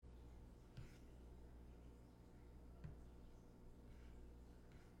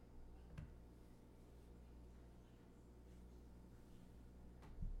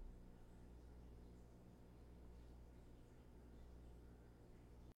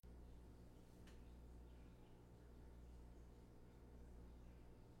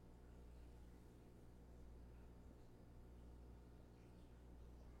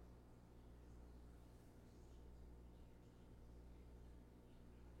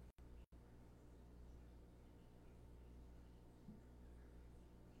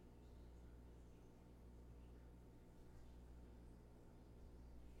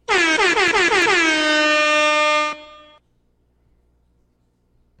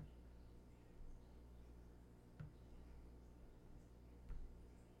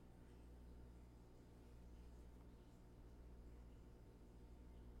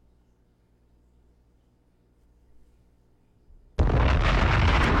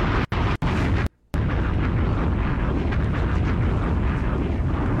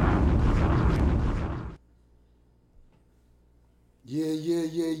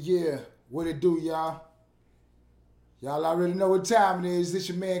Yeah. What it do, y'all? Y'all already know what time it is. This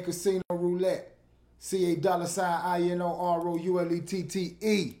your man Casino Roulette.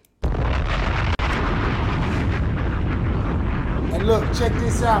 CA$INOROULETTE. And look, check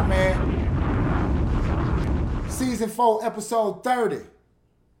this out, man. Season 4, episode 30.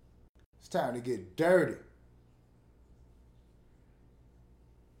 It's time to get dirty.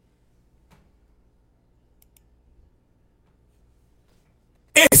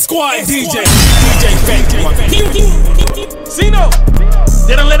 Squad DJ Factory. Zeno,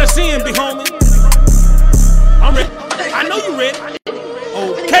 they don't let us in, big homie. I'm ready. I know you ready.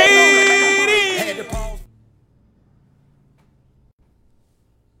 Okay. Had to pause.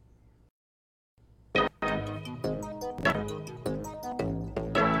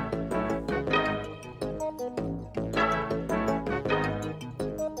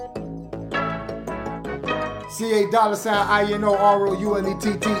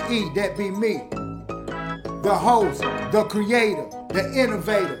 CA$INOROULETTE. That be me. The host, the creator, the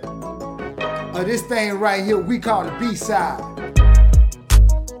innovator of this thing right here we call the B-side.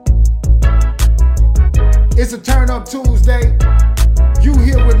 It's a Turn Up Tuesday. You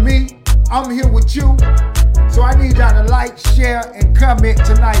here with me, I'm here with you. So I need y'all to like, share, and comment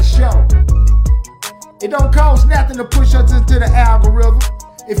tonight's show. It don't cost nothing to push us into the algorithm.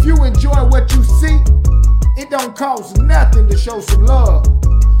 If you enjoy what you see, it don't cost nothing to show some love.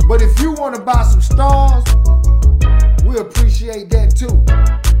 But if you want to buy some stars, we appreciate that too.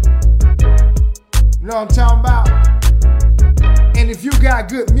 You know what I'm talking about? And if you got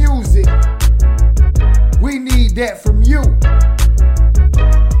good music, we need that from you.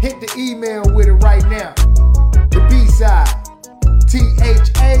 Hit the email with it right now. The B-side,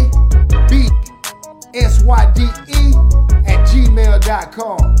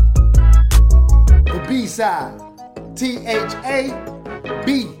 THABSYDE@gmail.com. The B-side,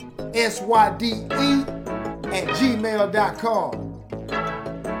 THABSYDE@gmail.com.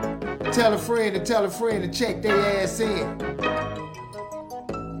 Tell a friend to check their ass in.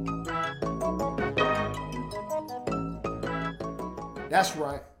 That's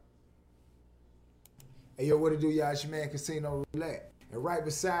right. Hey, yo, what it do, y'all? It's your man Casino Roulette. And right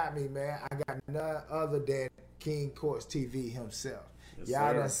beside me, man, I got none other than King Courts TV himself. Yes,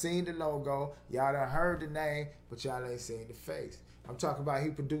 y'all done seen the logo, y'all done heard the name, but y'all ain't seen the face. I'm talking about he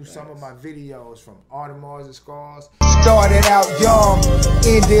produced some of my videos from Audemars and Scars. Started out young,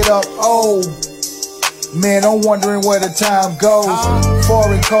 ended up old. Man, I'm wondering where the time goes.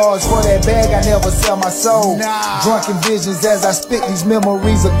 Foreign cars for that bag, I never sell my soul. Drunken visions as I spit these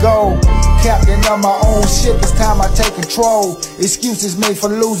memories of gold. Captain of my own ship, it's time I take control. Excuses made for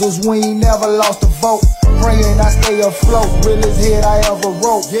losers, we ain't never lost a vote. Praying I stay afloat, realest hit I ever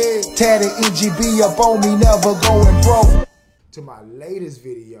wrote. Tatted EGB up on me, never going broke. To my latest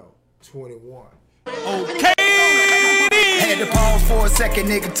video, 21. Okay. Had to pause for a second,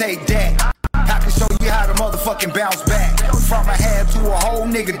 nigga, take that. I can show you how to motherfucking bounce back. From a half to a whole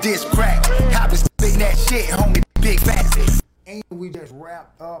nigga dish crack. I been spitting that shit, homie, big fast. And we just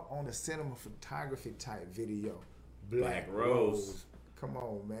wrapped up on the cinema photography type video. Black Rose. Come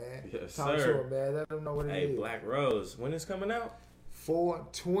on, man. Yes, Talk sir. to him, man. Let them know what it is. Hey, Black Rose. When is coming out?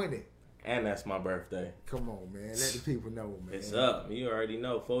 4/20. And that's my birthday. Come on, man. Let the people know, man. It's up. You already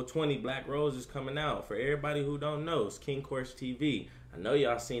know. 4/20 Black Rose is coming out. For everybody who don't know, it's King Courts TV. I know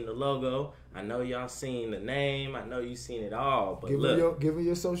y'all seen the logo. I know y'all seen the name. I know you seen it all. But give me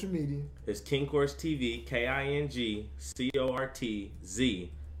your social media. It's King Courts TV, KINGCORTZ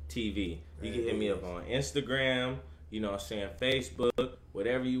TV. You can hit me up on Instagram, you know what I'm saying, Facebook,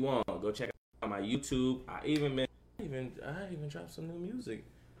 whatever you want. Go check out my YouTube. I even dropped some new music.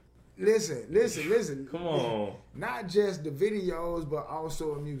 Listen. Come on. Not just the videos, but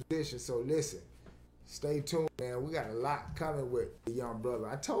also a musician. So listen, stay tuned, man. We got a lot coming with the young brother.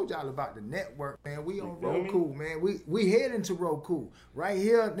 I told y'all about the network, man. We on Roku, man. We heading to Roku right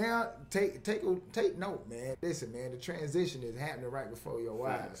here now. Take note, man. Listen, man. The transition is happening right before your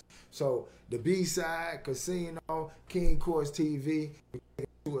eyes. So the B-side, Casino, King Courts TV.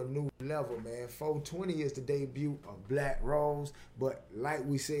 To a new level, man. 4/20 is the debut of Black Rose, but like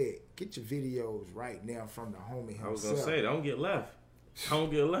we said, get your videos right now from the homie himself. I was gonna say, don't get left.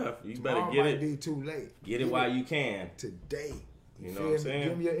 Don't get left. You Tomorrow better get might it. be too late. Get it while you can. Today. You know what I'm saying?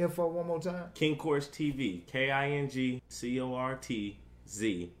 Give me your info one more time. King Courts TV, KINGCORTZ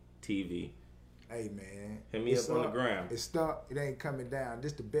TV. Hey, man. Hit me up on the gram. It's stuck. It ain't coming down.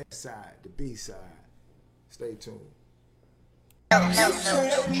 This the best side, the B side. Stay tuned. I don't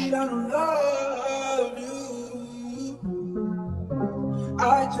love you.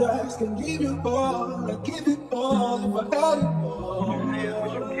 I just can give you all. I give it all if I had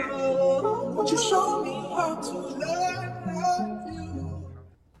it all. Won't you show me how to love you?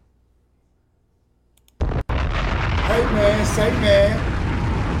 Hey man, say man.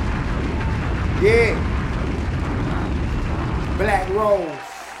 Yeah. Black Rose.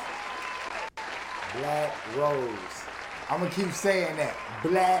 Black Rose. I'm gonna keep saying that.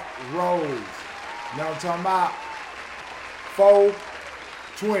 Black Rose. You know what I'm talking about?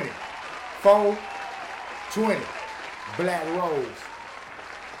 420. 420. Black Rose.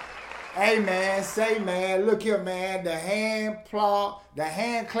 Hey man, say man, look here man, the hand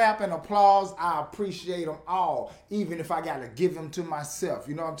clap and applause, I appreciate them all, even if I gotta give them to myself.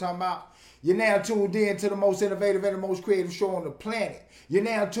 You know what I'm talking about? You're now tuned in to the most innovative and the most creative show on the planet. You're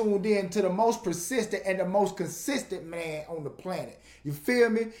now tuned in to the most persistent and the most consistent man on the planet. You feel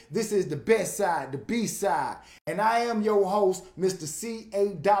me? This is the best side, the B side. And I am your host, Mr.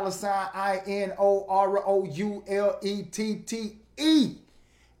 C-A$INOROULETTE.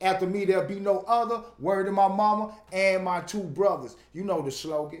 After me, there'll be no other. Word to my mama and my two brothers. You know the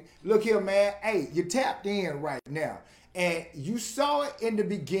slogan. Look here, man. Hey, you tapped in right now. And you saw it in the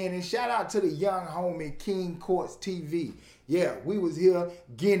beginning. Shout out to the young homie, King Courts TV. Yeah, we was here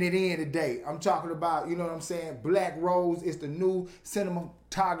getting it in today. I'm talking about, you know what I'm saying, Black Rose is the new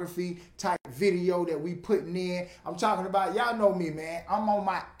cinematography type video that we putting in. I'm talking about, y'all know me, man. I'm on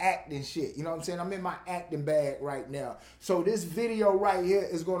my acting shit. You know what I'm saying? I'm in my acting bag right now. So this video right here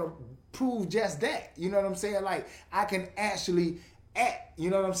is going to prove just that. You know what I'm saying? Like, I can actually act. You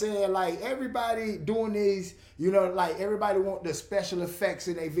know what I'm saying? Like, everybody doing these, you know, like, everybody want the special effects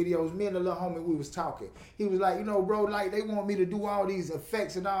in their videos. Me and the little homie, we was talking. He was like, you know, bro, like, they want me to do all these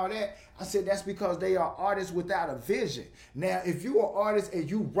effects and all that. I said, that's because they are artists without a vision. Now, if you are an artist and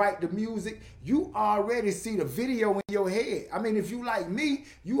you write the music, you already see the video in your head. I mean, if you like me,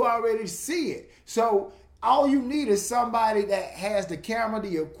 you already see it. So all you need is somebody that has the camera,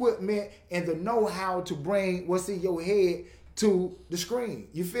 the equipment, and the know-how to bring what's in your head to the screen.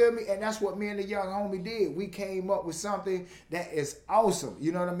 You feel me? And that's what me and the young homie did. We came up with something that is awesome.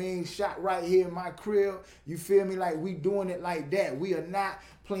 You know what I mean? Shot right here in my crib. You feel me? Like, we doing it like that. We are not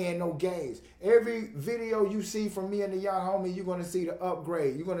playing no games. Every video you see from me and the young homie, you're going to see the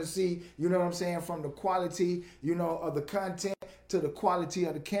upgrade. You're going to see, you know what I'm saying, from the quality, you know, of the content to the quality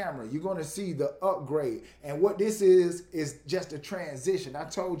of the camera. You're going to see the upgrade. And what this is just a transition. I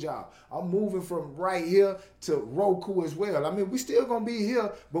told y'all, I'm moving from right here to Roku as well. I mean, we still going to be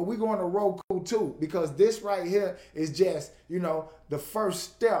here, but we're going to Roku too, because this right here is just, you know, the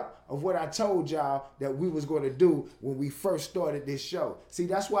first step of what I told y'all that we was going to do when we first started this show. See,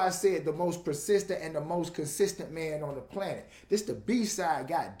 that's why I said the most persistent and the most consistent man on the planet. This the B side,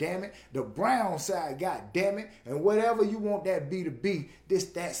 god damn it. The brown side, god damn it. And whatever you want that B to be, this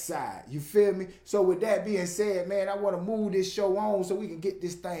that side. You feel me? So with that being said, man, I want to move this show on so we can get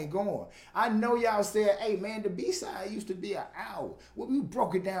this thing going. I know y'all said, hey man, the B side used to be an hour. Well, we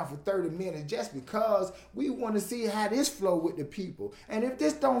broke it down for 30 minutes just because we want to see how this flow with the people. And if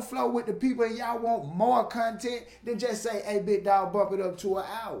this don't flow with the people and y'all want more content, then just say, hey, big dog, bump it up to an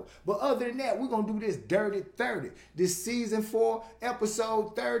hour. But other than that, we're going to do this dirty 30. This season 4,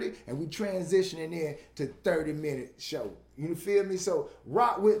 episode 30, and we transitioning in to 30-minute show. You feel me? So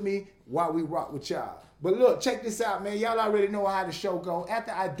rock with me while we rock with y'all. But look, check this out, man. Y'all already know how the show go.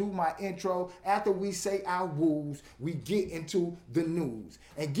 After I do my intro, after we say our woos, we get into the news.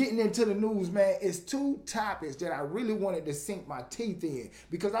 And getting into the news, man, is 2 topics that I really wanted to sink my teeth in.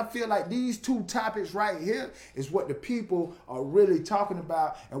 Because I feel like these 2 topics right here is what the people are really talking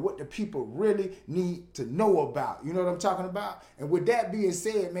about and what the people really need to know about. You know what I'm talking about? And with that being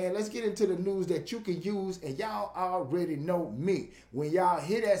said, man, let's get into the news that you can use. And y'all already know me. When y'all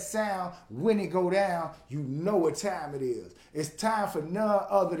hear that sound, when it go down, you know what time it is. It's time for none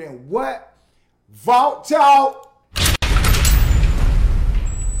other than what? Vault Talk.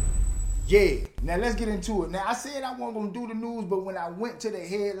 Yeah. Now let's get into it. Now I said I wasn't going to do the news, but when I went to the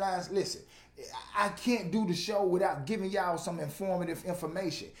headlines, listen, I can't do the show without giving y'all some informative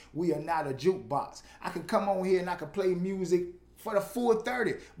information. We are not a jukebox. I can come on here and I can play music for the full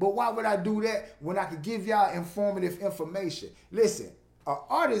 30. But why would I do that when I could give y'all informative information? Listen, an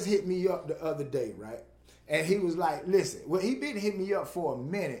artist hit me up the other day, right? And he was like, listen, well, he been hitting me up for a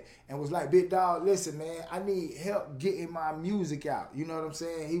minute and was like, big dog, listen, man, I need help getting my music out. You know what I'm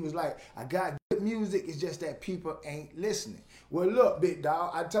saying? He was like, I got good music. It's just that people ain't listening. Well, look, big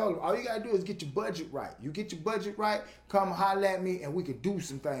dog, I told him, all you got to do is get your budget right. You get your budget right, come holler at me and we can do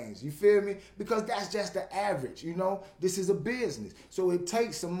some things. You feel me? Because that's just the average, you know? This is a business. So it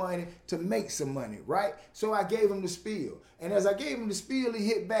takes some money to make some money, right? So I gave him the spiel. And as I gave him the spiel, he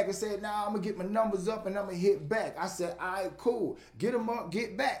hit back and said, nah, I'm going to get my numbers up and I'm going to hit back. I said, all right, cool. Get them up,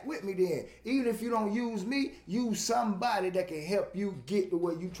 get back with me then. Even if you don't use me, use somebody that can help you get to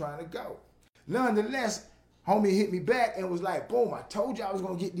where you trying to go. Nonetheless, homie hit me back and was like, boom, I told you I was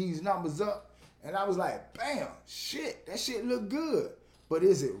going to get these numbers up. And I was like, bam, shit, that shit look good. But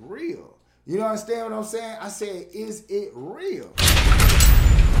is it real? You know understand what I'm saying? I said, is it real?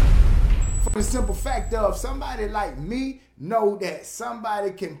 For the simple fact of somebody like me know that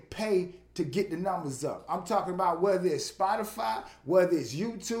somebody can pay to get the numbers up. I'm talking about whether it's Spotify, whether it's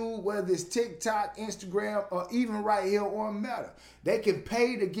YouTube, whether it's TikTok, Instagram, or even right here on Meta. They can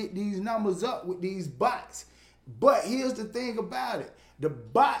pay to get these numbers up with these bots. But here's the thing about it. The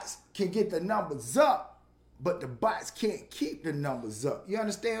bots can get the numbers up, but the bots can't keep the numbers up. You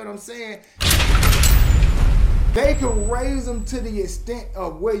understand what I'm saying? They can raise them to the extent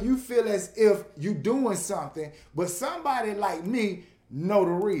of where you feel as if you're doing something, but somebody like me know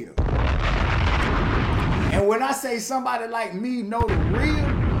the real. And when I say somebody like me know the real,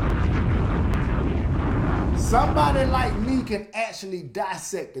 somebody like me can actually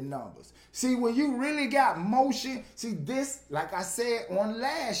dissect the numbers. See, when you really got motion, see this, like I said on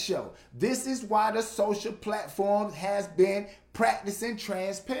last show, this is why the social platforms has been practicing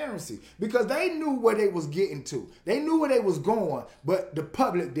transparency, because they knew where they was getting to. They knew where they was going, but the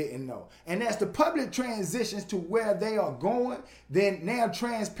public didn't know. And as the public transitions to where they are going, then now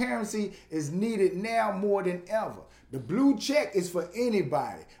transparency is needed now more than ever. The blue check is for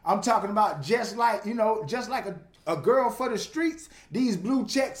anybody. I'm talking about just like, just like a girl for the streets, these blue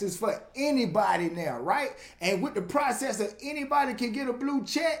checks is for anybody now, right? And with the process of anybody can get a blue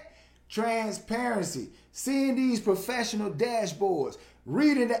check, transparency, seeing these professional dashboards,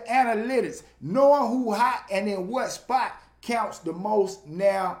 reading the analytics, knowing who hot and in what spot counts the most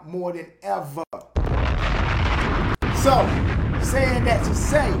now more than ever. So, saying that to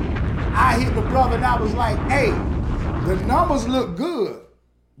say, I hit the brother and I was like, hey, the numbers look good,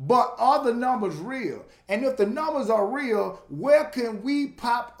 but are the numbers real? And if the numbers are real, where can we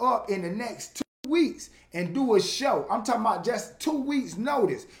pop up in the next 2 weeks and do a show? I'm talking about just 2 weeks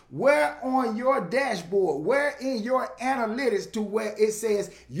notice. Where on your dashboard, where in your analytics to where it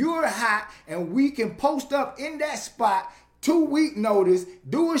says you're hot and we can post up in that spot, 2 week notice,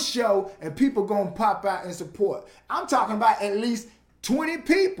 do a show, and people gonna pop out and support. I'm talking about at least 20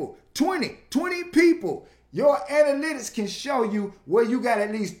 people, 20 people. Your analytics can show you where you got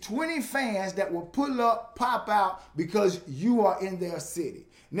at least 20 fans that will pull up, pop out because you are in their city.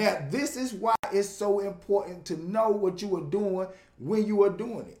 Now, this is why it's so important to know what you are doing when you are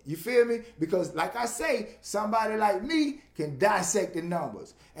doing it. You feel me? Because like I say, somebody like me can dissect the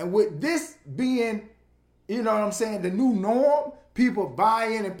numbers. And with this being, you know what I'm saying, the new norm, people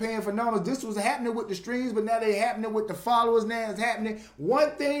buying and paying for numbers. This was happening with the streams, but now they're happening with the followers. Now it's happening.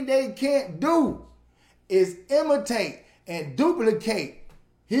 One thing they can't do is imitate and duplicate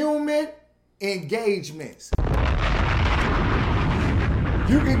human engagements.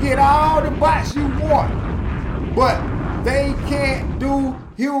 You can get all the bots you want, but they can't do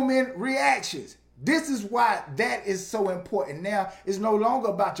human reactions. This is why that is so important. Now, it's no longer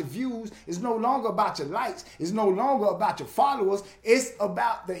about your views. It's no longer about your likes. It's no longer about your followers. It's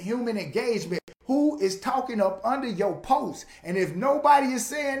about the human engagement. Who is talking up under your post? And if nobody is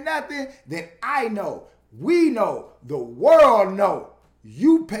saying nothing, then I know, we know, the world know.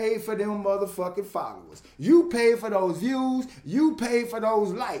 You paid for them motherfucking followers. You paid for those views. You paid for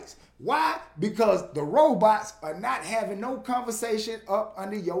those likes. Why? Because the robots are not having no conversation up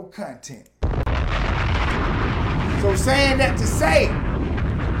under your content. So saying that to say,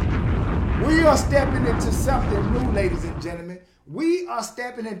 we are stepping into something new, ladies and gentlemen. We are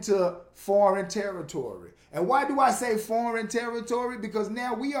stepping into foreign territory. And why do I say foreign territory? Because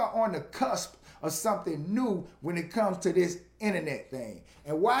now we are on the cusp of something new when it comes to this internet thing.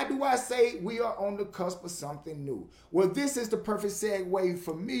 And why do I say we are on the cusp of something new? Well, this is the perfect segue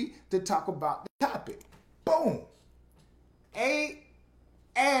for me to talk about the topic. Boom.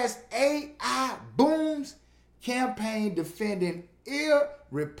 As AI booms, campaign defending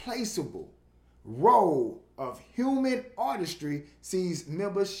irreplaceable role of human artistry sees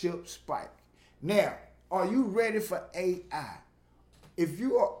membership spike. Now, are you ready for AI? If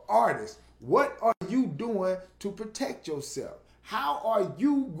you are an artist, what are you doing to protect yourself? How are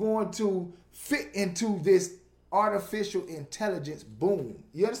you going to fit into this artificial intelligence boom?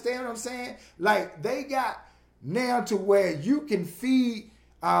 You understand what I'm saying? Like, they got now to where you can feed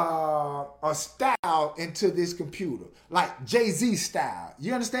a style into this computer, like Jay-Z style.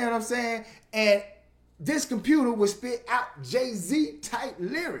 You understand what I'm saying? And this computer will spit out Jay-Z type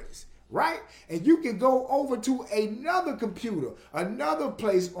lyrics, right? And you can go over to another computer, another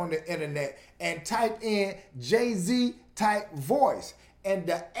place on the internet, and type in Jay-Z type voice. And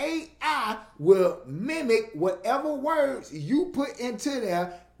the AI will mimic whatever words you put into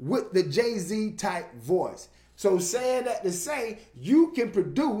there with the Jay-Z type voice. So saying that to say, you can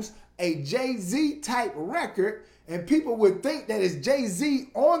produce a Jay-Z type record, and people would think that it's Jay-Z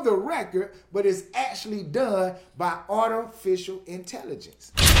on the record, but it's actually done by artificial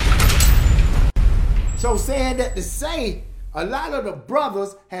intelligence. So saying that to say, a lot of the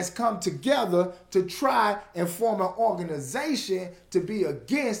brothers has come together to try and form an organization to be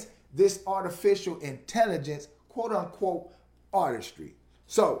against this artificial intelligence, quote unquote, artistry.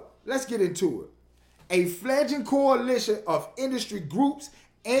 So let's get into it. A fledgling coalition of industry groups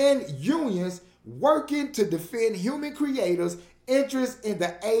and unions working to defend human creators' interest in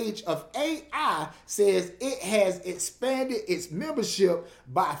the age of AI says it has expanded its membership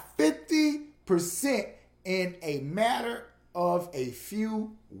by 50% in a matter of a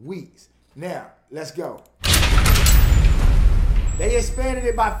few weeks. Now, let's go. They expanded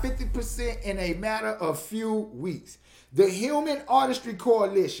it by 50% in a matter of few weeks. The Human Artistry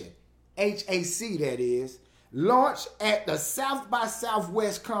Coalition, HAC that is, launched at the South by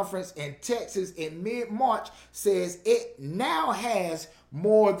Southwest Conference in Texas in mid-March, says it now has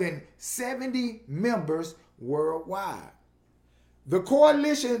more than 70 members worldwide. The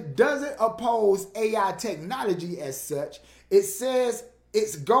coalition doesn't oppose AI technology as such. It says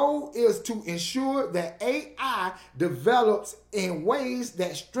its goal is to ensure that AI develops in ways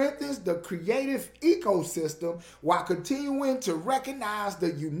that strengthens the creative ecosystem while continuing to recognize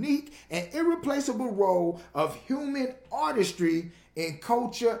the unique and irreplaceable role of human artistry in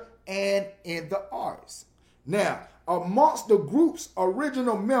culture and in the arts. Now, amongst the group's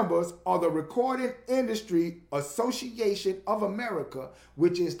original members are the Recording Industry Association of America,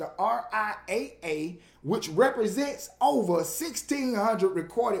 which is the RIAA, which represents over 1,600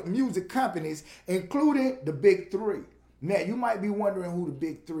 recorded music companies, including the Big Three. Now, you might be wondering who the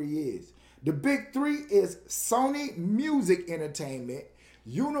Big Three is. The Big Three is Sony Music Entertainment,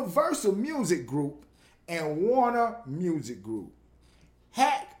 Universal Music Group, and Warner Music Group.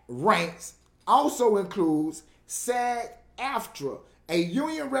 Hack Ranks also includes SAG-AFTRA, a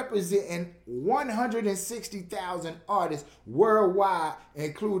union representing 160,000 artists worldwide,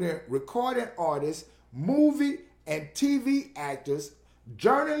 including recording artists, movie and TV actors,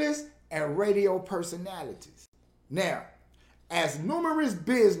 journalists, and radio personalities. Now, as numerous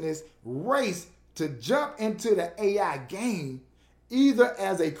businesses race to jump into the AI game, either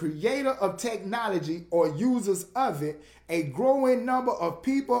as a creator of technology or users of it, a growing number of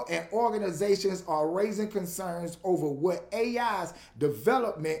people and organizations are raising concerns over what AI's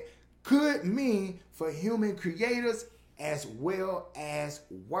development could mean for human creators as well as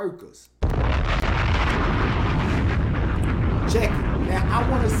workers. Check it. Now, I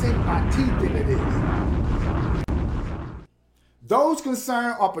want to sink my teeth into this. Those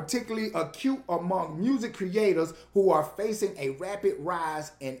concerns are particularly acute among music creators who are facing a rapid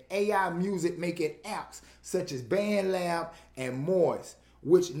rise in AI music making apps such as BandLab and Moist,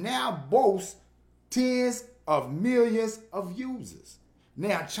 which now boast tens of millions of users.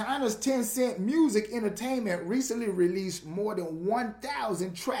 Now, China's Tencent Music Entertainment recently released more than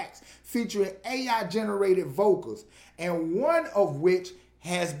 1,000 tracks featuring AI-generated vocals, and one of which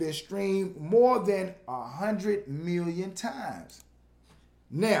has been streamed more than 100 million times.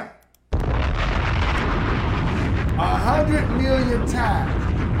 Now, 100 million times,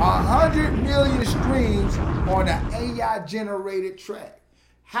 100 million streams on an AI-generated track.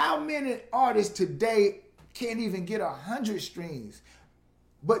 How many artists today can't even get 100 streams?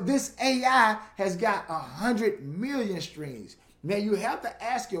 But this AI has got 100 million streams. Now you have to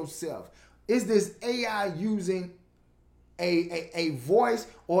ask yourself, is this AI using a voice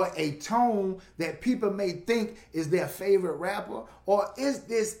or a tone that people may think is their favorite rapper? Or is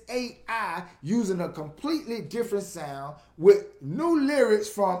this AI using a completely different sound with new lyrics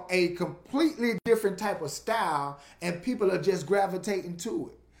from a completely different type of style and people are just gravitating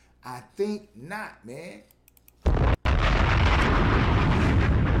to it? I think not, man.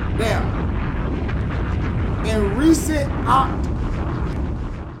 Now, in recent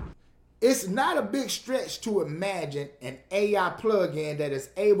it's not a big stretch to imagine an AI plugin that is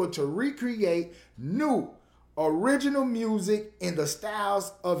able to recreate new, original music in the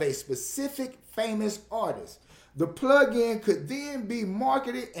styles of a specific famous artist. The plugin could then be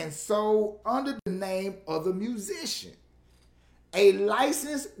marketed and sold under the name of the musician. A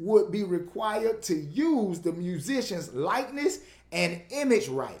license would be required to use the musician's likeness and image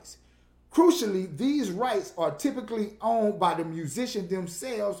rights, Crucially, these rights are typically owned by the musician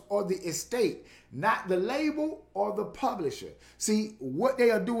themselves or the estate, not the label or the publisher. See, what they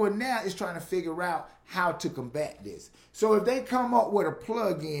are doing now is trying to figure out how to combat this. So if they come up with a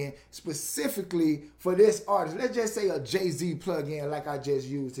plugin specifically for this artist, let's just say a Jay-Z plugin, like I just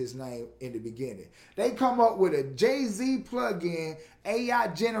used his name in the beginning. They come up with a Jay-Z plugin, AI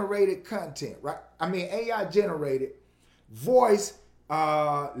generated content, right? I mean, AI generated voice,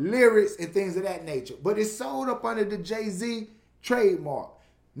 lyrics and things of that nature, but it's sold up under the Jay-Z trademark.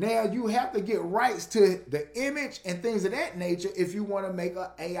 Now you have to get rights to the image and things of that nature if you want to make an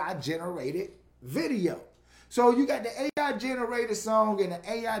AI generated video. So you got the AI generated song and the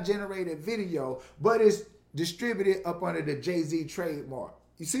AI generated video, but it's distributed up under the Jay-Z trademark.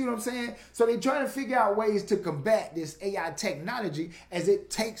 You see what I'm saying? So they're trying to figure out ways to combat this AI technology as it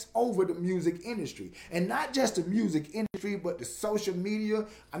takes over the music industry. And not just the music industry, but the social media,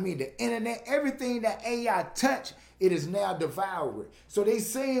 the internet, everything that AI touch, it is now devouring. So they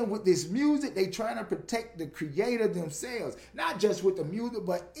saying with this music, they trying to protect the creator themselves. Not just with the music,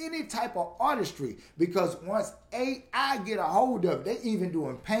 but any type of artistry. Because once AI get a hold of it, they even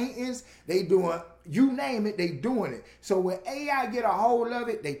doing paintings, they doing, you name it, they doing it. So when AI get a hold of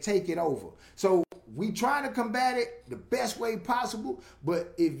it, they take it over. So we trying to combat it the best way possible.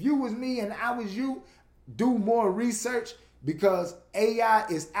 But if you was me and I was you, do more research, because AI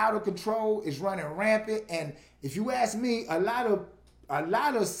is out of control, it's running rampant. And if you ask me, a lot of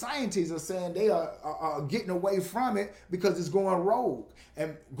scientists are saying they are getting away from it because it's going rogue.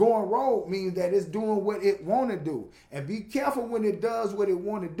 And going rogue means that it's doing what it want to do. And be careful when it does what it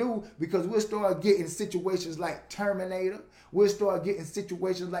want to do, because we'll start getting situations like Terminator. We'll start getting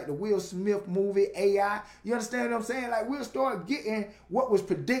situations like the Will Smith movie, AI. You understand what I'm saying? Like, we'll start getting what was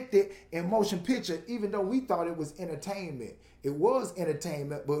predicted in motion picture, even though we thought it was entertainment. It was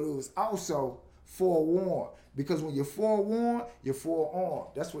entertainment, but it was also forewarned. Because when you're forewarned, you're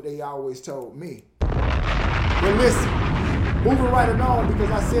forearmed. That's what they always told me. But listen, moving right along, because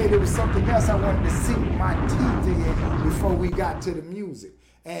I said there was something else I wanted to sink my teeth in before we got to the music.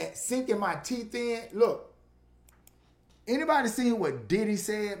 And sinking my teeth in, look, anybody seen what Diddy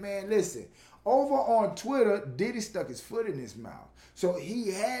said, man? Listen, over on Twitter, Diddy stuck his foot in his mouth. So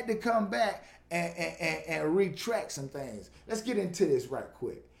he had to come back and retract some things. Let's get into this right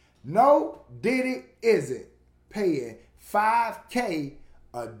quick. No, Diddy isn't paying $5,000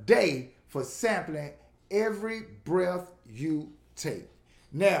 a day for sampling every breath you take.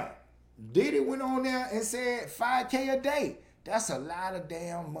 Now, Diddy went on there and said $5,000 a day. That's a lot of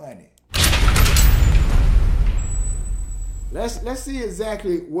damn money. Let's see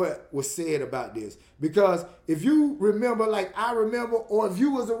exactly what was said about this. Because if you remember, like I remember, or if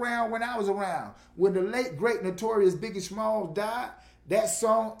you was around when I was around, when the late, great, notorious Biggie Smalls died, that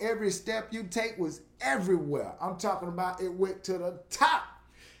song, Every Step You Take, was everywhere. I'm talking about it went to the top.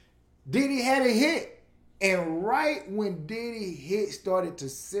 Diddy had a hit. And right when Diddy hit started to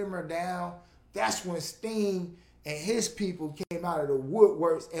simmer down, that's when Sting and his people came out of the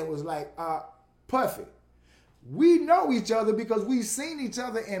woodworks and was like, Puffy, we know each other because we've seen each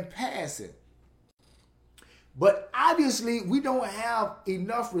other in passing. But obviously, we don't have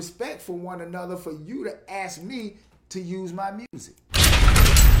enough respect for one another for you to ask me to use my music.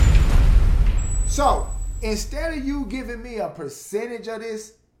 So, instead of you giving me a percentage of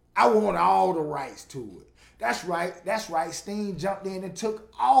this, I want all the rights to it. That's right. Sting jumped in and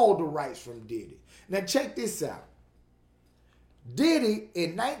took all the rights from Diddy. Now check this out. Diddy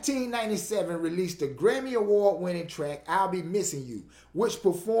in 1997 released a Grammy Award-winning track, I'll Be Missing You, which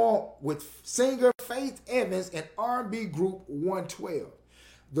performed with singer Faith Evans and R&B group 112.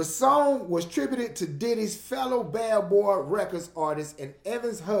 The song was tributed to Diddy's fellow Bad Boy Records artist and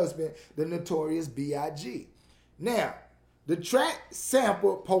Evans' husband, the Notorious B.I.G. Now, the track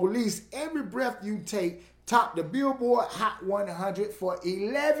sampled Police Every Breath You Take topped the Billboard Hot 100 for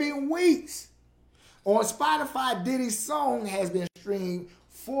 11 weeks. On Spotify, Diddy's song has been streamed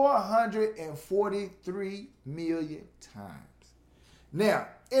 443 million times. Now,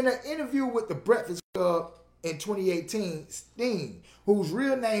 in an interview with The Breakfast Club in 2018, Sting, whose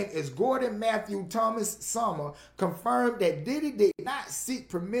real name is Gordon Matthew Thomas Summer, confirmed that Diddy did not seek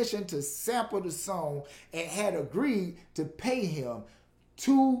permission to sample the song and had agreed to pay him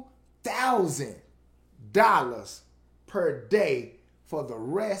 $2,000 per day for the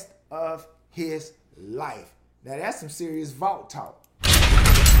rest of his life. Now that's some serious vault talk.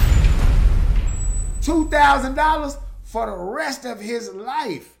 $2,000 for the rest of his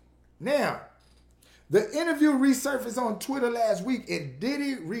life. Now, the interview resurfaced on Twitter last week, and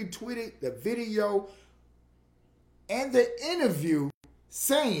Diddy retweeted the video and the interview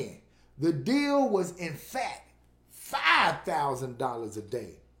saying, The deal was in fact $5,000 a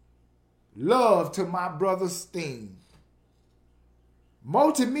day. Love to my brother Sting.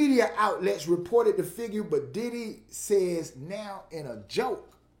 Multimedia outlets reported the figure, but Diddy says now in a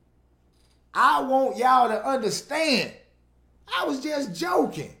joke. I want y'all to understand, I was just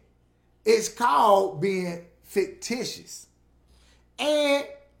joking. It's called being fictitious. And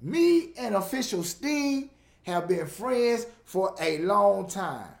me and Official Sting have been friends for a long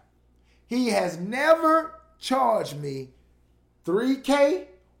time. He has never charged me $3K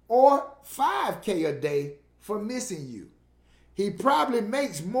or $5K a day for missing you. He probably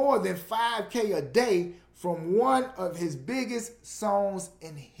makes more than $5K a day from one of his biggest songs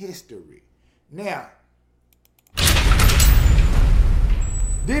in history. Now,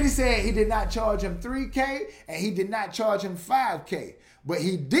 Diddy said he did not charge him $3K and he did not charge him $5K. But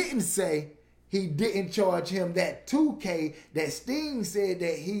he didn't say he didn't charge him that $2K that Sting said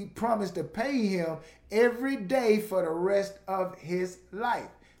that he promised to pay him every day for the rest of his life.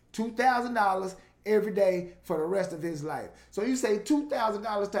 $2,000 every day for the rest of his life. So you say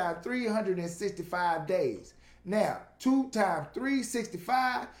 $2,000 times 365 days. Now, 2 times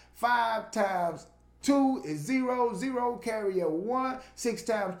 365, 5 times 2 is 0, 0 carry a 1, 6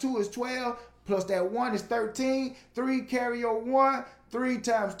 times 2 is 12, plus that 1 is 13, 3 carry a 1, 3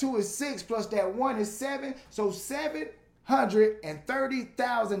 times 2 is 6, plus that 1 is 7. So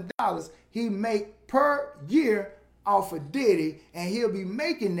 $730,000 he make per year off of Diddy, and he'll be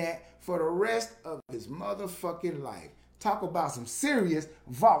making that for the rest of his motherfucking life. Talk about some serious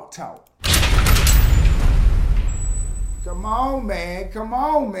vault talk. Come on, man. Come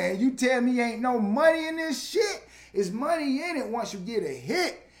on, man. You tell me ain't no money in this shit. It's money in it once you get a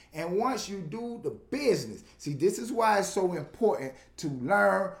hit and once you do the business. See, this is why it's so important to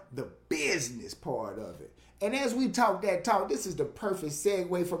learn the business part of it. And as we talk that talk, this is the perfect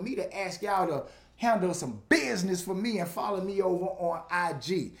segue for me to ask y'all to handle some business for me and follow me over on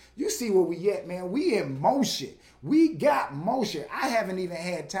IG. You see where we at, man. We in motion. We got motion. I haven't even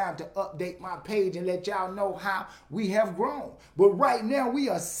had time to update my page and let y'all know how we have grown. But right now we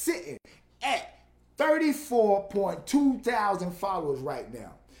are sitting at 34.2 thousand followers right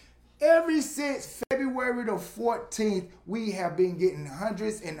now. Ever since February the 14th, we have been getting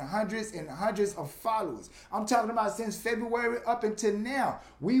hundreds and hundreds and hundreds of followers. I'm talking about since February up until now.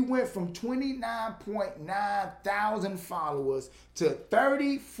 We went from 29.9 thousand followers to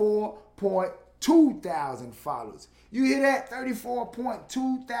 34.2 thousand followers. You hear that?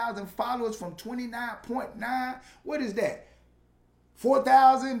 34.2 thousand followers from 29.9. What is that?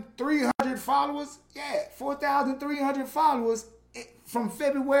 4,300 followers? Yeah, 4,300 followers from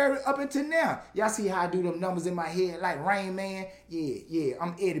February up until now. Y'all see how I do them numbers in my head like Rain Man? Yeah,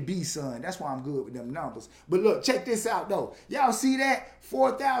 I'm Eddie B son. That's why I'm good with them numbers. But look, check this out though. Y'all see that?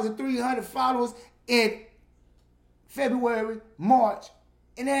 4,300 followers in February, March,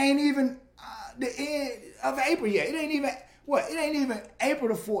 and it ain't even the end of April yet. It ain't even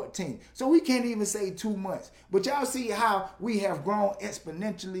April the 14th. So we can't even say 2 months. But y'all see how we have grown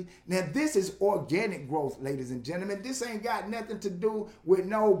exponentially. Now this is organic growth, ladies and gentlemen. This ain't got nothing to do with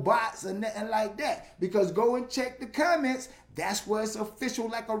no bots or nothing like that. Because go and check the comments. That's where it's official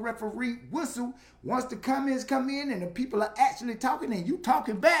like a referee whistle. Once the comments come in and the people are actually talking and you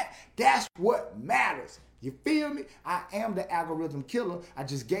talking back, that's what matters. You feel me? I am the algorithm killer. I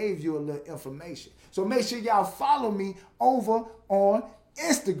just gave you a little information. So make sure y'all follow me over on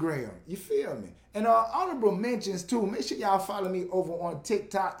Instagram. You feel me? And honorable mentions too. Make sure y'all follow me over on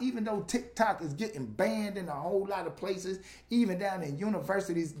TikTok. Even though TikTok is getting banned in a whole lot of places, even down in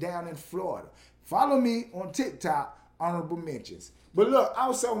universities down in Florida. Follow me on TikTok, honorable mentions. But look,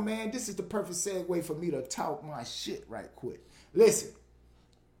 also, man, this is the perfect segue for me to talk my shit right quick. Listen,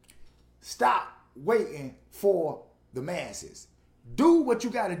 stop waiting for the masses. Do what you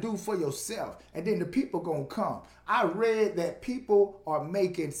got to do for yourself, and then the people gonna come. I read that people are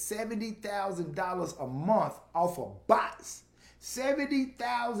making $70,000 a month off of bots.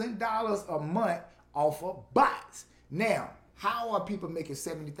 $70,000 a month off of bots. Now, how are people making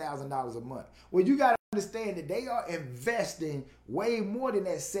 $70,000 a month? Well, you got to understand that they are investing way more than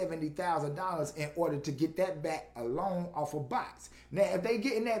that $70,000 in order to get that back alone off of bots. Now, if they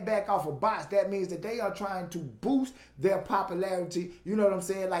getting that back off of bots, that means that they are trying to boost their popularity. You know what I'm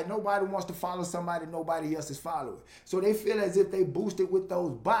saying? Like nobody wants to follow somebody nobody else is following. So they feel as if they boost it with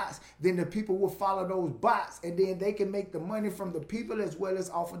those bots, then the people will follow those bots, and then they can make the money from the people as well as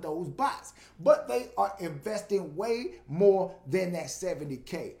off of those bots. But they are investing way more than that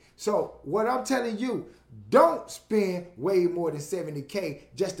 70K. So what I'm telling you, don't spend way more than 70K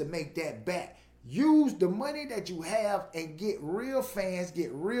just to make that back. Use the money that you have and get real fans,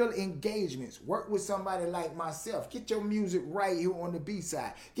 get real engagements. Work with somebody like myself. Get your music right here on the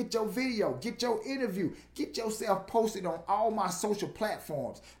B-side. Get your video, get your interview, get yourself posted on all my social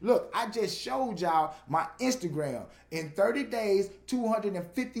platforms. Look, I just showed y'all my Instagram. In 30 days,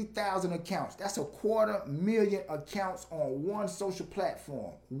 250,000 accounts. That's 250,000 accounts on one social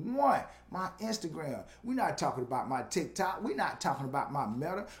platform. One, my Instagram. We're not talking about my TikTok. We're not talking about my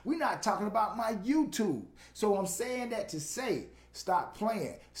Meta. We're not talking about my YouTube. So I'm saying that to say, stop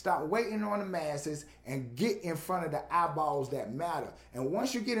playing. Stop waiting on the masses and get in front of the eyeballs that matter. And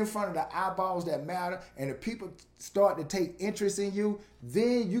once you get in front of the eyeballs that matter and the people start to take interest in you,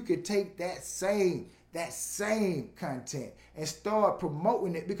 then you can take that same content and start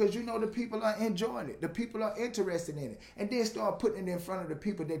promoting it, because you know the people are enjoying it. The people are interested in it. And then start putting it in front of the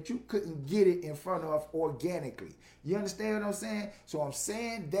people that you couldn't get it in front of organically. You understand what I'm saying? So I'm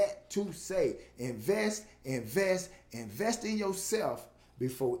saying that to say, invest in yourself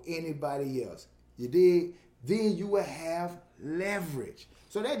before anybody else. You dig? Then you will have leverage.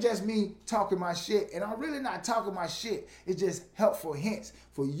 So that's just me talking my shit. And I'm really not talking my shit. It's just helpful hints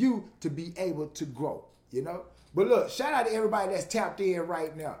for you to be able to grow, you know? But look, shout out to everybody that's tapped in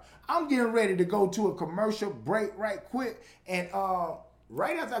right now. I'm getting ready to go to a commercial break right quick. And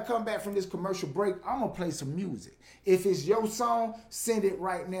right after I come back from this commercial break, I'm going to play some music. If it's your song, send it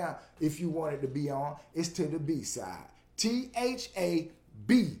right now if you want it to be on. It's to the B-side.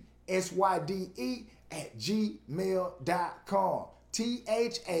 THABSYDE@gmail.com.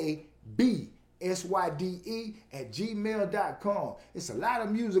 THABSYDE@gmail.com. It's a lot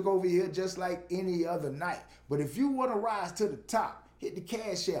of music over here just like any other night. But if you want to rise to the top, hit the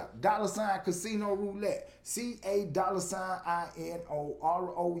Cash App, $ Casino Roulette,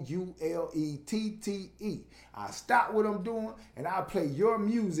 CAINOROULETTE. I stop what I'm doing and I play your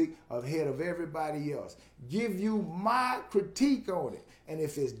music ahead of everybody else. Give you my critique on it. And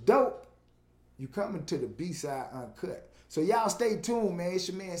if it's dope, you coming to the B-side uncut. So y'all stay tuned, man. It's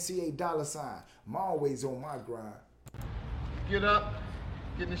your man CA$. I'm always on my grind. Get up,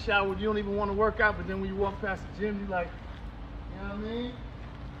 get in the shower. You don't even want to work out, but then when you walk past the gym, you like, you know what I mean?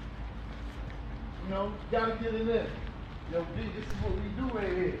 You know, you gotta get it in. Yo, B, this is what we do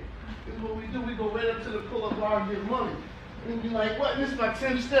right here. This is what we do. We go right up to the pull-up bar and get money. And then be like, what? This is my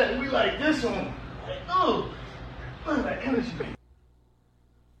 10th step. And we like this on. Like, oh, look at that energy.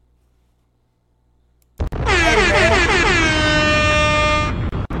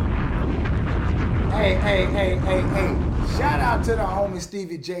 Hey. Shout out to the homie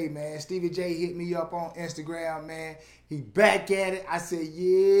Stevie J, man. Stevie J hit me up on Instagram, man. He back at it. I said,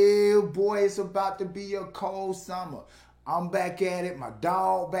 yeah, boy, it's about to be a cold summer. I'm back at it. My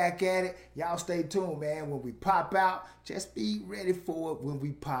dog back at it. Y'all stay tuned, man. When we pop out, just be ready for it when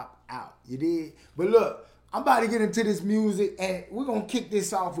we pop out. You did? But look, I'm about to get into this music, and we're going to kick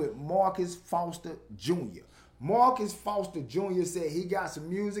this off with Marcus Foster Jr. Marcus Foster Jr. said he got some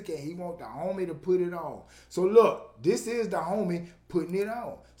music and he want the homie to put it on. So look, this is the homie putting it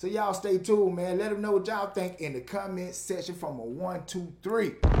on. So y'all stay tuned, man. Let them know what y'all think in the comment section from a 1, 2,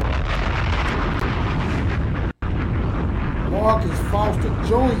 3. Marcus Foster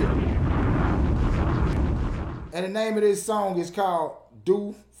Jr. And the name of this song is called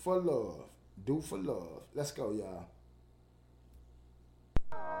Do For Love. Do For Love. Let's go, y'all.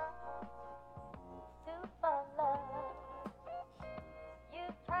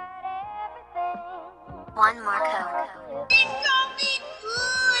 One more code. It's gonna be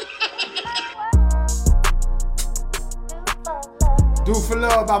good. Do For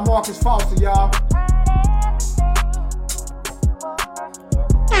Love by Marcus Foster, y'all.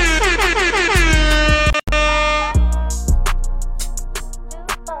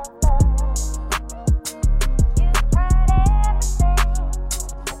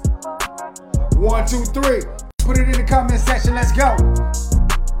 One, two, three. Put it in the comment section. Let's go.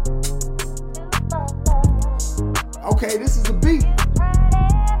 Okay, this is a beat.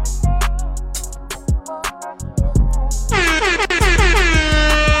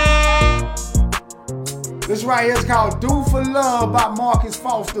 This right here is called Do For Love by Marcus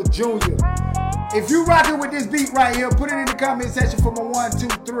Foster Jr. If you rocking with this beat right here, put it in the comment section from a 1, 2,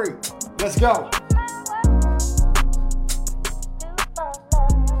 3. Let's go.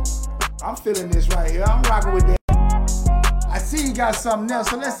 I'm feeling this right here. I'm rocking with that. I see you got something else,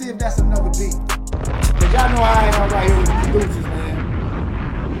 so let's see if that's another beat. Cause y'all know how I am right here with the producers,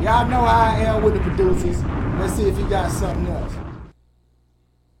 man. Y'all know how I am with the producers. Let's see if you got something else.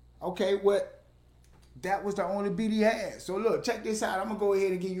 Okay, what? that was the only beat he had. So look, check this out. I'm gonna go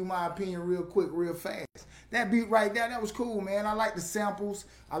ahead and give you my opinion real quick, real fast. That beat right there, that was cool, man. I like the samples.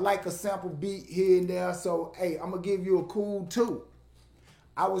 I like a sample beat here and there. So hey, I'm gonna give you a cool 2.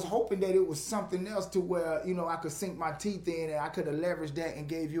 I was hoping that it was something else to where, you know, I could sink my teeth in and I could have leveraged that and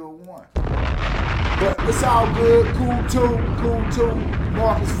gave you a 1. But it's all good. Cool 2.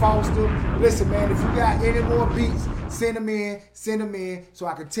 Marcus Foster. Listen, man, if you got any more beats, send them in so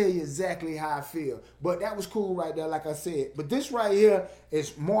I can tell you exactly how I feel. But that was cool right there, like I said. But this right here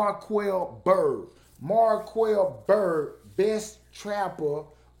is Marquell Bird. Marquell Bird, best trapper,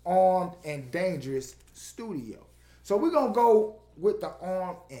 armed and dangerous studio. So we're going to go with the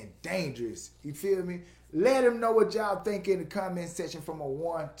armed and dangerous. You feel me? Let them know what y'all think in the comment section from a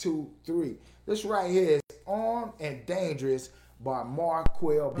 1, 2, 3. This right here is Armed and Dangerous by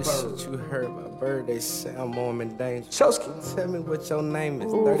Marquell Bird. This shit you heard about Bird, they say I'm armed and dangerous. Chosky, tell me what your name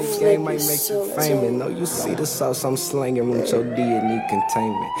is. 30 game might make you famous. No, you see the sauce I'm slinging with your D&E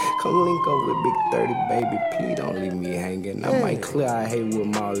containment. Come link up with Big 30, baby. Please don't leave me hanging. I might clear I hate with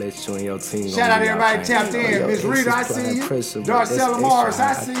them all that you and your team. Shout out everybody tapped in. Miss Rita, I see you. Darcella Morris,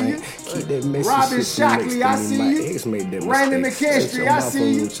 I see you. Robin Shockley, I see you. Raymond McKinstry, I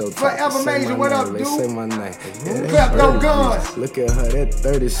see you. Forever Major, what up, dude? Klepto Guns. Look at her, that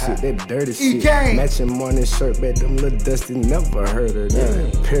 30 shit, that dirty shit. Matching morning shirt, bet them little dusty never heard her.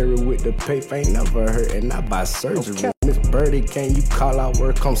 That Perry with the paper ain't never heard, and I buy surgery. Miss Birdie, can you call out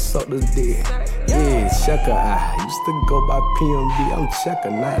work? Come suck the dick. Yeah, checker. I used to go by PMB. I'm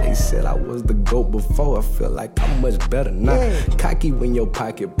checker now. They said I was the GOAT before. I feel like I'm much better now. Cocky when your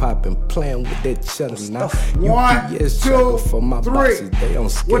pocket poppin', playing with that cheddar now. 1, 2, for my 3. bosses, they on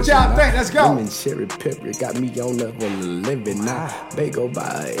schedule. What y'all think? Let's go. Lemon cherry pepper got me on level 11 now. They go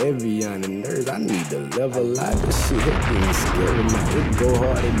by Evian and nerds. I need to level out. This shit hit me scary now. It go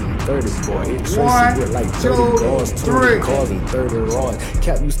hard in them 30 boy. It traces with like 30 guards, 20 cars and 30 rods.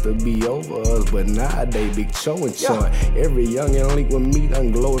 Cap used to be over us, but nowadays Big Cho and Chart. Every youngin' link with me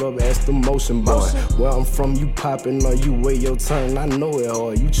done glowed up as the motion boy. Where I'm from, you poppin' or you wait your turn. I know it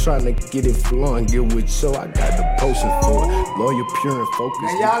hard. You tryna get it flowing, get with Cho. I got the potion for it. Loyal, pure, and focused.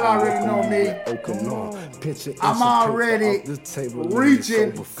 And y'all already know me. I'm already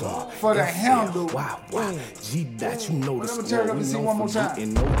reaching for the handle. Wow. G-Dot, you know the Let me turn it up and see one more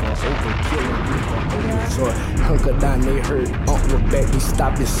time. Hunker down, they hurt. Uncle back, we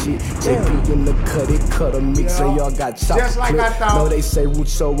stopping shit. JP in the cut, it cut a mix, and y'all got chopped. Just like I thought. No, they say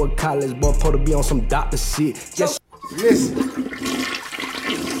Rucho a college boy, supposed to be on some doctor shit. Just listen.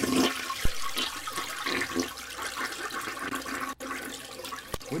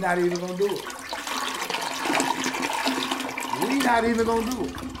 We're not even gonna do it. We're not even gonna do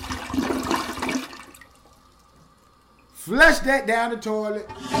it. Flush that down the toilet.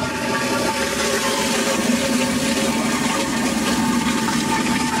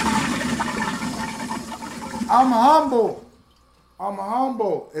 I'm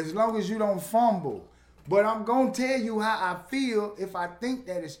humble as long as you don't fumble. But I'm going to tell you how I feel if I think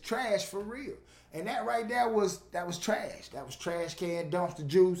that it's trash for real. And that right there was trash. That was trash can, dumpster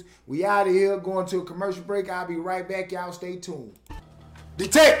juice. We out of here, going to a commercial break. I'll be right back. Y'all stay tuned.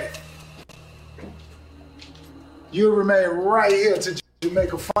 Detective, you remain right here to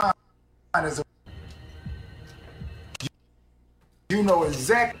Jamaica Finest. You know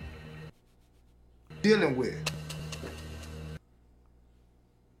exactly what you're dealing with.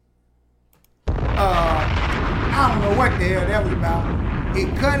 I don't know what the hell that was about.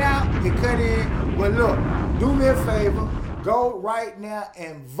 It cut out, it cut in. But look, do me a favor. Go right now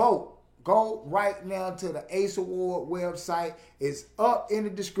and vote. Go right now to the Ace Award website. It's up in the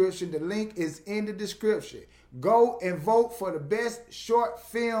description. The link is in the description. Go and vote for the best short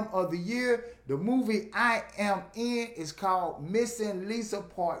film of the year. The movie I am in is called Missing Lisa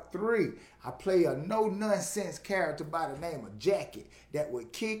Part 3. I play a no-nonsense character by the name of Jackie that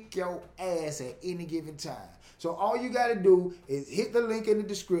would kick your ass at any given time. So all you got to do is hit the link in the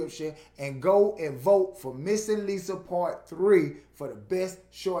description and go and vote for Missing Lisa Part 3 for the best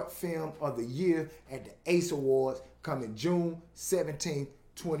short film of the year at the Ace Awards coming June 17th,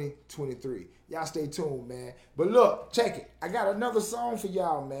 2023. Y'all stay tuned, man. But look, check it. I got another song for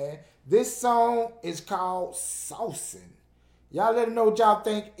y'all, man. This song is called Saucin'. Y'all let me know what y'all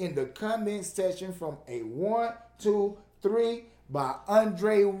think in the comment section from a 1, 2, 3 by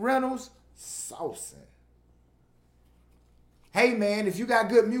Andre Reynolds, Saucin'. Hey, man, if you got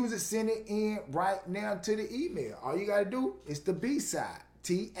good music, send it in right now to the email. All you got to do is the B-side,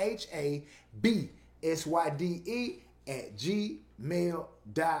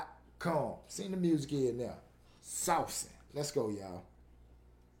 THABSYDE@gmail.com. Send the music in now. Saucin'. Let's go, y'all.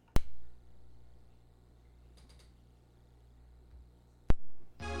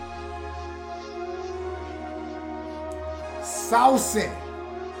 Saucing.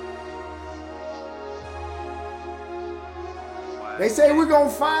 They say we're going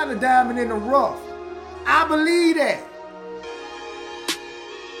to find a diamond in the rough. I believe that.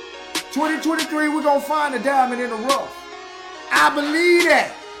 2023, we're going to find a diamond in the rough. I believe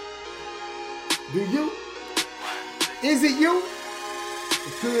that. Do you? Is it you?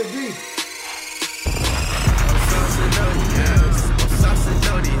 It could be.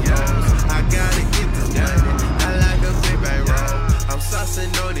 I gotta get this money. I like a big bang roll. I'm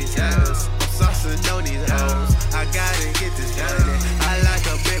saucing on these hoes. I'm saucing on these hoes. I gotta get this money. I like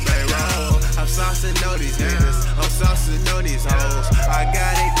a big bang roll. I'm saucing on these niggas. I'm saucing on these hoes. I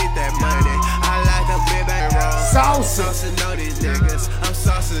gotta get that money. I like a big bang roll. Saucing on these niggas. I'm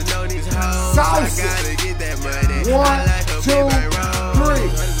saucing on these hoes. I gotta get that money. I like a big bang roll.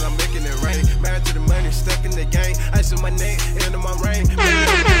 I'm making it rain. Married to the money, stuck in the game. Ice in my neck, into my rain.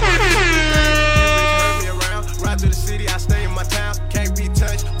 Ride to the city, I stay in my town. Can't be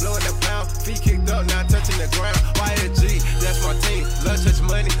touched, blowing the pound. Feet kicked up, not touching the ground. YSG, that's my team. Love touch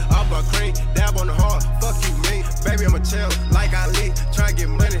money, all my cream. Dab on the heart, fuck you, me. Baby, I'm a chill, like Ali. Try to get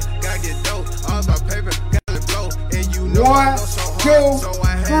money, gotta get dope. All my paper, gotta blow. And you know 1, 2,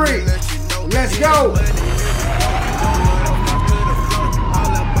 3. Let's go.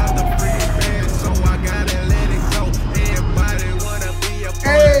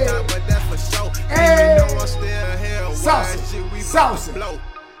 Saucing.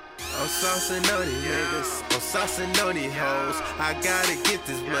 I'm saucing on these niggas. I'm saucing on these hoes. I gotta get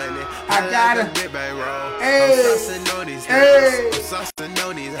this money. I gotta like a big bang roll. Hey. I'm saucing on these niggas. I'm saucing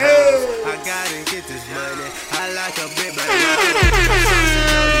on these hoes. I gotta get this money. I like a big bang roll.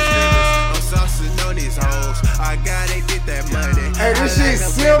 I'm saucing on these hoes. I gotta get that money. Hey, this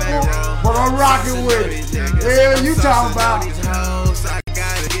shit's simple, but I'm rocking with it. Hell, you talking about? I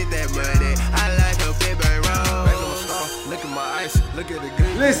gotta get that money. I like a big bang roll. Look at my ice. Look at the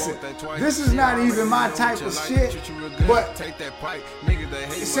good. Listen, this is not even my type of shit, but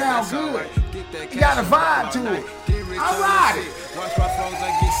it sounds good. You got a vibe to it. I ride it. Watch my flows, I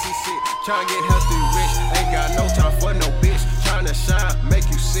get sick. Trying to get healthy rich. Ain't got no time for no bitch. Trying to shine, make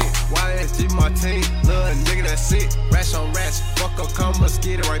you sick. YSG my team, little nigga that's it. Rats on rats, fuck up, come, let's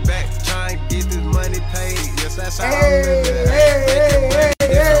get it right back. Trying to get this money paid. Yes, that's how I'm living.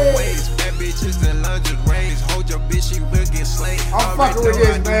 Different ways, bad bitches and lingerie. Hold your bitch, she will get slayed. I'm fucking with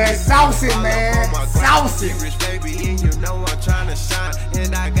this, man. Saucing, man. Saucing. Rich baby, and you know I'm trying to shine.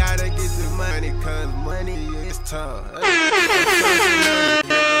 And I gotta get the money, cause money is tough.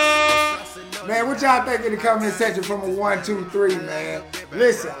 Man, what y'all think in the comment section from a 1, 2, 3, man?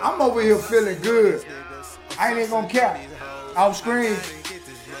 Listen, I'm over here feeling good. I ain't even gonna cap. Off screen.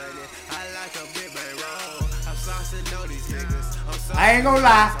 I ain't gonna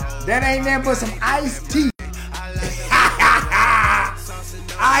lie. That ain't nothing but some iced tea.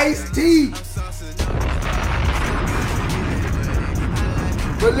 Iced tea.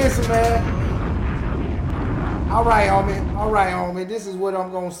 But listen, man. All right, homie. This is what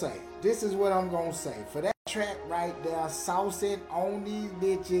I'm gonna say. For that track right there, saucing on these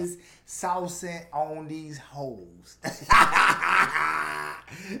bitches, saucing on these hoes. That's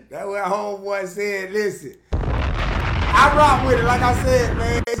what homeboy said. Listen, I rock with it. Like I said,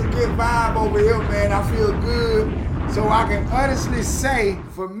 man, it's a good vibe over here, man. I feel good. So I can honestly say,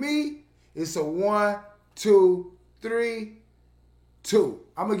 for me, it's a 1, 2, 3, 2.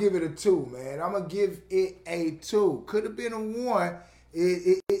 I'm going to give it a 2, man. I'm going to give it a 2. Could have been a 1.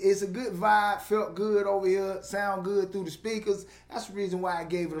 It's a good vibe. Felt good over here. Sound good through the speakers. That's the reason why I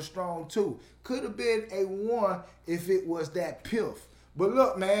gave it a strong 2. Could have been a 1 if it was that piff. But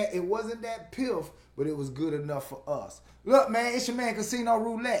look, man, it wasn't that piff, but it was good enough for us. Look, man, it's your man Casino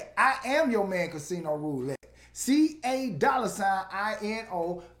Roulette. I am your man Casino Roulette. CA$INOROULETTE.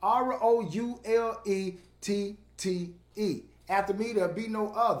 After me, there'll be no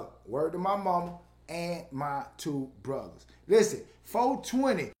other. Word to my mama and my 2 brothers. Listen,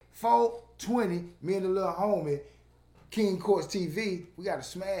 420, me and the little homie, King Courts TV, we got a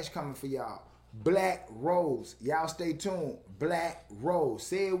smash coming for y'all. Black Rose. Y'all stay tuned. Black Rose.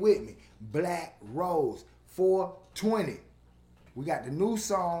 Say it with me. Black Rose. 420. We got the new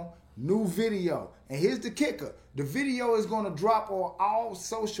song, new video. And here's the kicker. The video is going to drop on all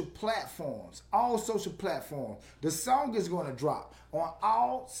social platforms. All social platforms. The song is going to drop on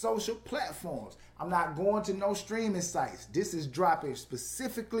all social platforms. I'm not going to no streaming sites. This is dropping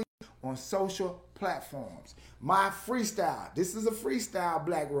specifically on social platforms. My freestyle. This is a freestyle,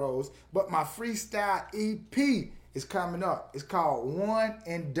 Black Rose. But my freestyle EP is coming up. It's called One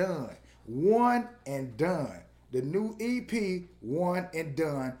and Done. One and Done. The new EP, One and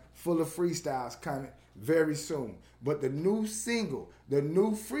Done, full of freestyles coming very soon. But the new single, the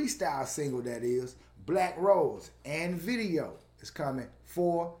new freestyle single that is, Black Rose and video is coming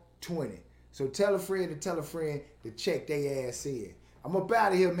 4/20. So tell a friend to check their ass in. I'm up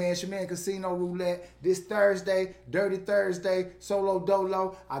out of here, man. It's your man Casino Roulette. This Thursday, Dirty Thursday, Solo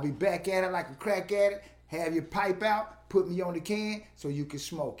Dolo. I'll be back at it like a crack addict. Have your pipe out, put me on the can so you can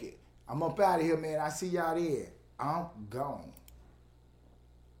smoke it. I'm up out of here, man. I see y'all there. I'm gone.